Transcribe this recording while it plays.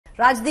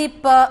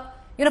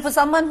Rajdeep, for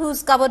someone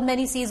who's covered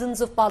many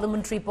seasons of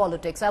parliamentary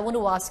politics, I want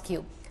to ask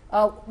you,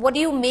 what do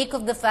you make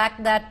of the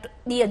fact that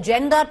the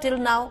agenda till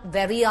now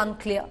very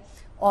unclear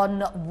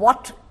on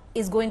what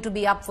is going to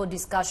be up for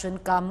discussion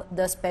come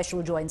the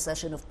special joint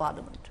session of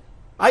Parliament?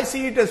 I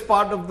see it as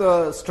part of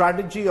the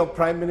strategy of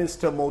Prime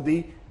Minister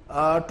Modi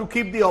to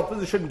keep the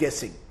opposition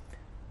guessing.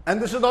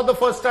 And this is not the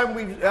first time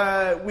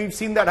we've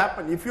seen that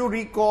happen. If you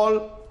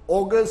recall,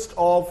 August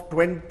of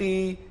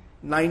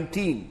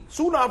 2019,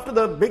 soon after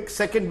the big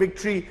second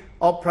victory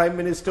of Prime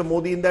Minister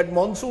Modi in that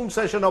monsoon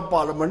session of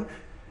Parliament,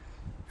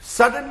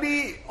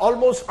 suddenly,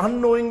 almost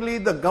unknowingly,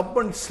 the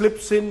government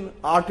slips in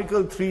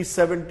Article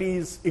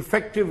 370's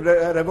effective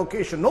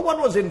revocation. No one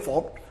was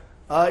informed.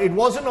 It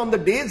wasn't on the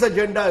day's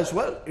agenda as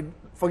well.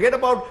 Forget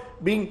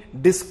about being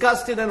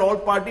discussed in an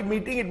all-party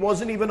meeting. It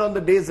wasn't even on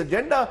the day's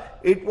agenda.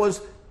 It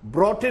was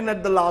brought in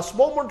at the last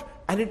moment,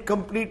 and it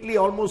completely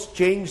almost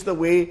changed the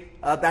way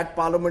that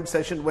Parliament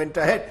session went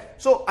ahead.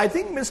 So I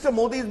think Mr.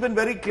 Modi has been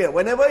very clear.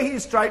 Whenever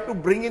he's tried to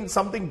bring in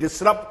something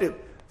disruptive,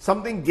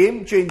 something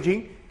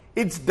game-changing,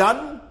 it's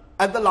done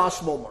at the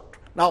last moment.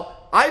 Now,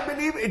 I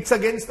believe it's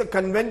against the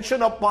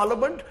convention of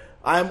Parliament.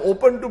 I am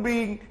open to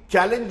being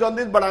challenged on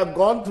this, but I've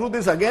gone through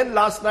this again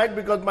last night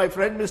because my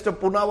friend Mr.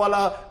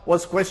 Poonawalla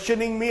was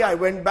questioning me. I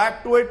went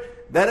back to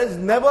it. There has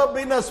never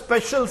been a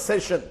special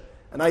session,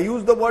 and I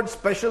use the word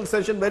special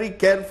session very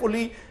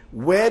carefully,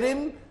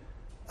 wherein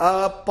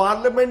a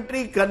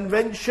parliamentary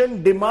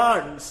convention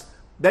demands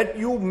that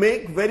you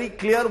make very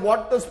clear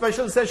what the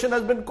special session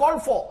has been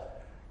called for.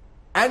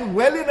 And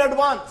well in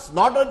advance.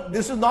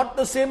 This is not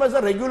the same as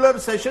a regular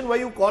session where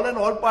you call an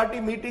all-party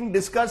meeting,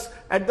 discuss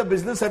at the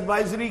Business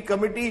Advisory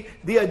Committee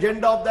the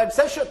agenda of that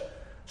session.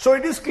 So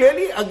it is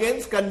clearly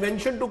against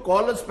convention to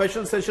call a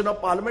special session of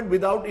Parliament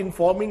without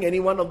informing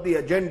anyone of the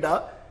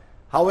agenda.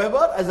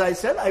 However, as I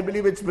said, I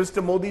believe it's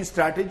Mr. Modi's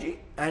strategy,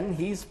 and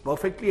he's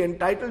perfectly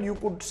entitled, you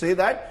could say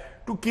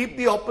that, to keep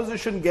the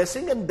opposition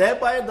guessing and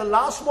thereby at the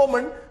last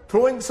moment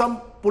throw in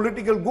some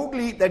political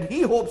googly that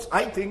he hopes,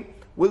 I think,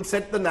 will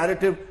set the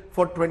narrative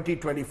for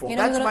 2024.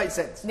 That's my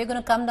sense. We're going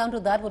to come down to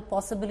that, what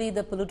possibly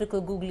the political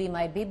googly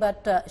might be.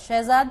 But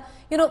Shehzad,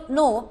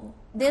 no,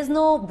 there's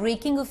no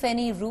breaking of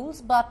any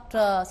rules,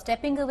 but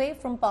stepping away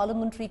from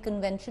parliamentary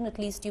convention, at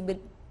least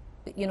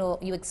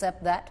you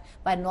accept that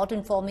by not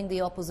informing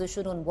the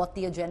opposition on what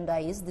the agenda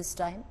is this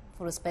time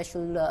for a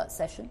special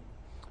session.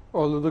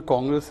 Although the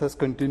Congress has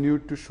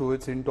continued to show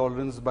its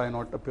intolerance by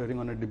not appearing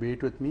on a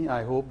debate with me,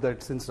 I hope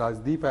that since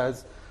Rajdeep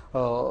has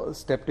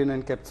stepped in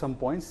and kept some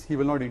points, he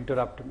will not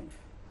interrupt me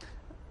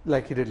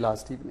like he did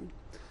last evening.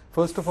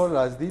 First of all,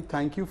 Rajdeep,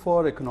 thank you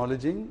for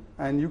acknowledging,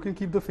 and you can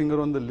keep the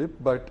finger on the lip,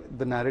 but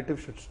the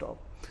narrative should stop.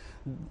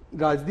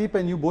 Rajdeep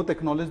and you both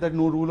acknowledge that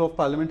no rule of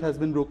Parliament has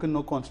been broken,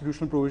 no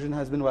constitutional provision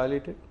has been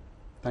violated.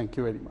 Thank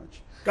you very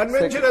much.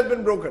 Convention has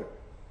been broken.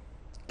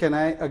 Can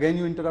I, again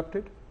you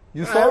interrupted?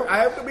 You saw, I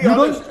have to be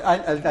honest.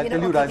 I'll tell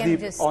you,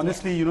 Rajdeep,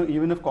 honestly,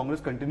 even if Congress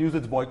continues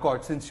its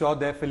boycott, since you're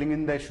there filling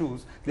in their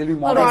shoes, they'll be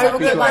more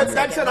likely to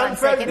That's an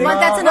unfair thing.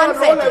 That's an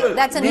unfair thing.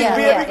 That's an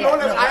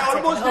I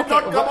almost did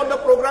not come on the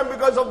program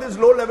because of these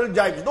low-level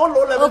jibes. No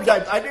low-level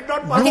jibes. I did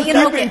not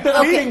participate.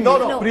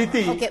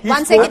 Preeti,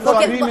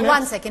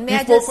 one second. May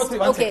I just,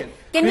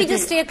 can we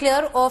just stay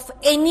clear of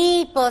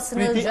any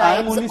personal jibes? I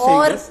am only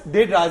saying this.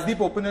 Did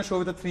Rajdeep open a show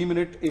with a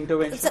 3-minute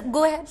intervention?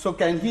 Go ahead. So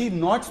can he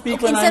not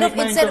speak when I make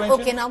my intervention?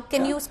 Okay, now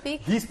can you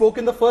speak? He spoke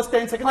in the first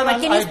 10 seconds.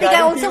 Can you speak?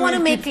 I also want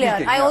to make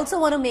clear. I also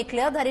want to make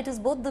clear that it is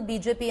both the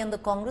BJP and the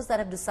Congress that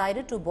have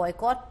decided to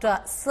boycott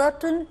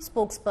certain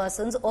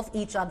spokespersons of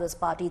each other's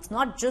party. It's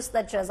not just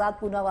that Shehzad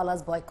Poonawalla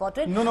is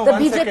boycotted. No, the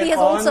BJP has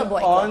also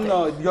boycotted.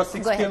 On your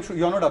 6 PM show,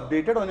 you're not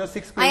updated on your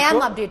 6 PM I am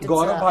show. updated,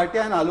 Gaurav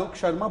Bhatia and Alok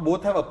Sharma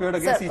both have appeared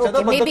against each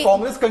other, but the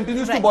Congress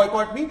continues to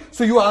boycott me.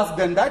 So you ask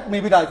them that.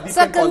 Maybe Rajdeep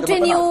can call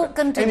them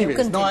up.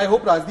 Anyways, now I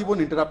hope Rajdeep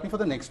won't interrupt me for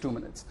the next 2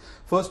 minutes.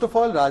 First of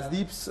all,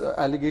 Rajdeep's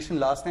allegation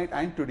last night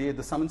and today,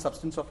 the sum and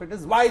substance of it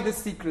is why this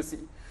secrecy?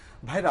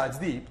 By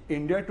Rajdeep,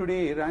 India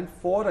Today ran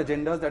 4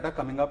 agendas that are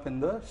coming up in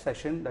the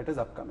session that is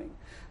upcoming.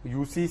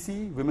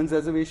 UCC, Women's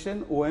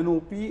Reservation,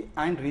 ONOP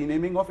and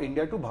renaming of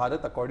India to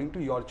Bharat according to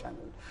your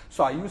channel.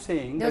 So are you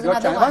saying that your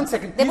channel... One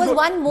second. There was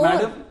one more.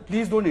 Madam,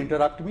 please don't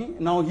interrupt me.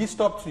 Now he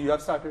stopped, so you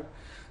have started.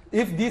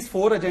 If these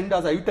 4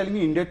 agendas, are you telling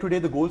me India Today,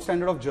 the gold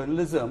standard of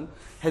journalism,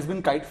 has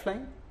been kite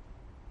flying?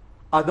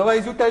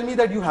 Otherwise, you tell me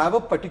that you have a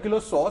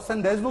particular source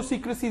and there's no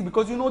secrecy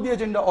because you know the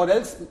agenda, or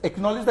else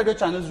acknowledge that your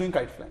channel is doing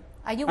kite flying.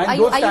 Am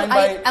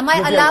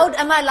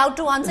I allowed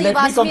to answer? You've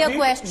asked me a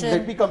question.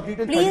 Let me complete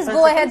in Please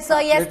go ahead,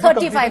 sir. Yes,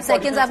 35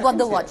 seconds. I've got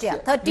the watch. Yeah,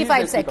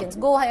 35 seconds.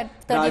 Go ahead.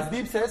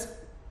 Rajdeep says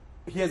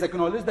he has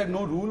acknowledged that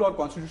no rule or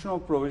constitutional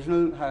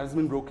provisional has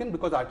been broken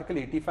because Article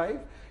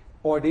 85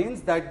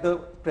 ordains that the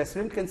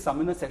President can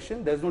summon a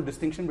session. There's no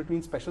distinction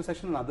between special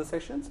session and other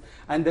sessions.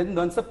 And then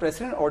once the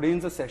President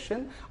ordains a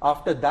session,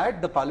 after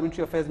that the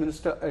Parliamentary Affairs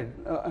Minister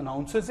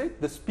announces it.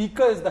 The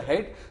Speaker is the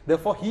head.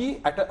 Therefore, he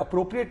at an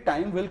appropriate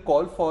time will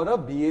call for a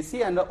BAC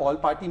and an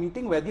all-party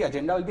meeting where the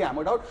agenda will be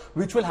hammered out,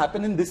 which will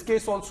happen in this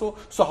case also.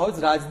 So how is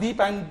Rajdeep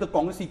and the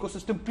Congress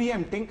ecosystem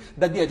preempting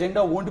that the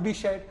agenda won't be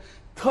shared?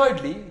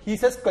 Thirdly, he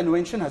says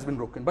convention has been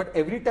broken. But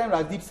every time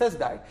Rajdeep says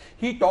that,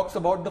 he talks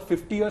about the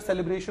 50-year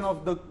celebration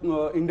of the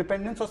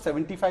independence, or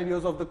 75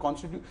 years of the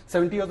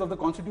 70 years of the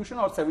constitution,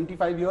 or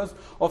 75 years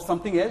of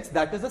something else.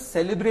 That is a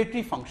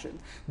celebratory function.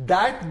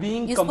 That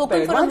being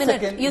compared...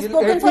 You've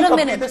spoken for a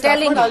minute.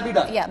 Telling I'll be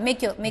done. Yeah,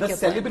 make your point. The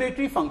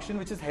celebratory function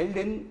which is held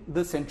in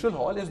the Central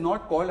Hall is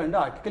not called under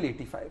Article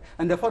 85.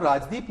 And therefore,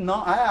 Rajdeep,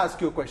 now I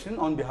ask you a question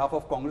on behalf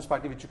of Congress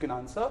Party which you can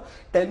answer.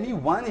 Tell me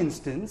one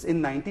instance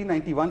in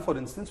 1991, for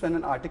instance, when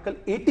an Article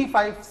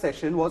 85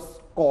 session was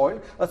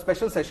called, a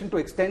special session to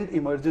extend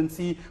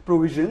emergency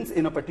provisions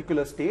in a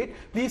particular state.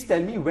 Please tell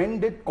me,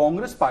 when did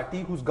Congress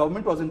Party, whose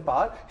government was in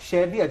power,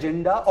 share the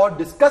agenda or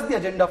discuss the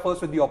agenda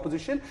first with the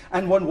opposition,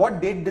 and on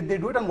what date did they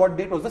do it, and what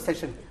date was the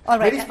session? All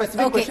right. Very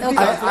specific question.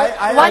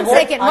 One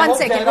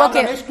second.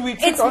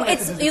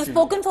 Okay. You've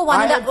spoken for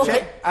 1.5.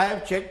 Okay. I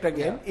have checked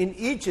again. Yeah. In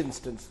each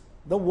instance,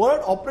 the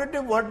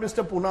operative word,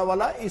 Mr.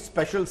 Poonawalla, is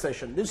special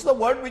session. This is the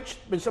word which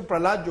Mr.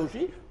 Prahlad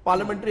Joshi,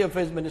 Parliamentary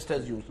Affairs Minister,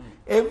 has used.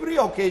 Every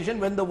occasion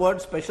when the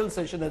word special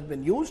session has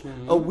been used,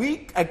 a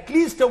week, at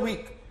least a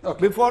week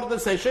before the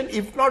session,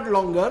 if not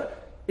longer,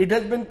 it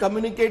has been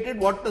communicated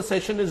what the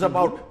session is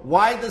about,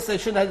 why the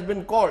session has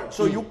been called.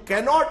 So you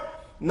cannot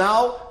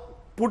now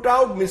put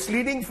out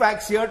misleading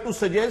facts here to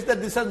suggest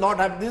that this has not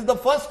happened. This is the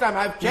first time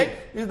I've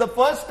checked. This is the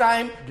first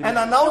time an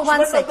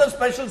announcement of the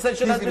special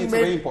session has been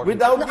made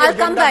without the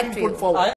agenda being put forward.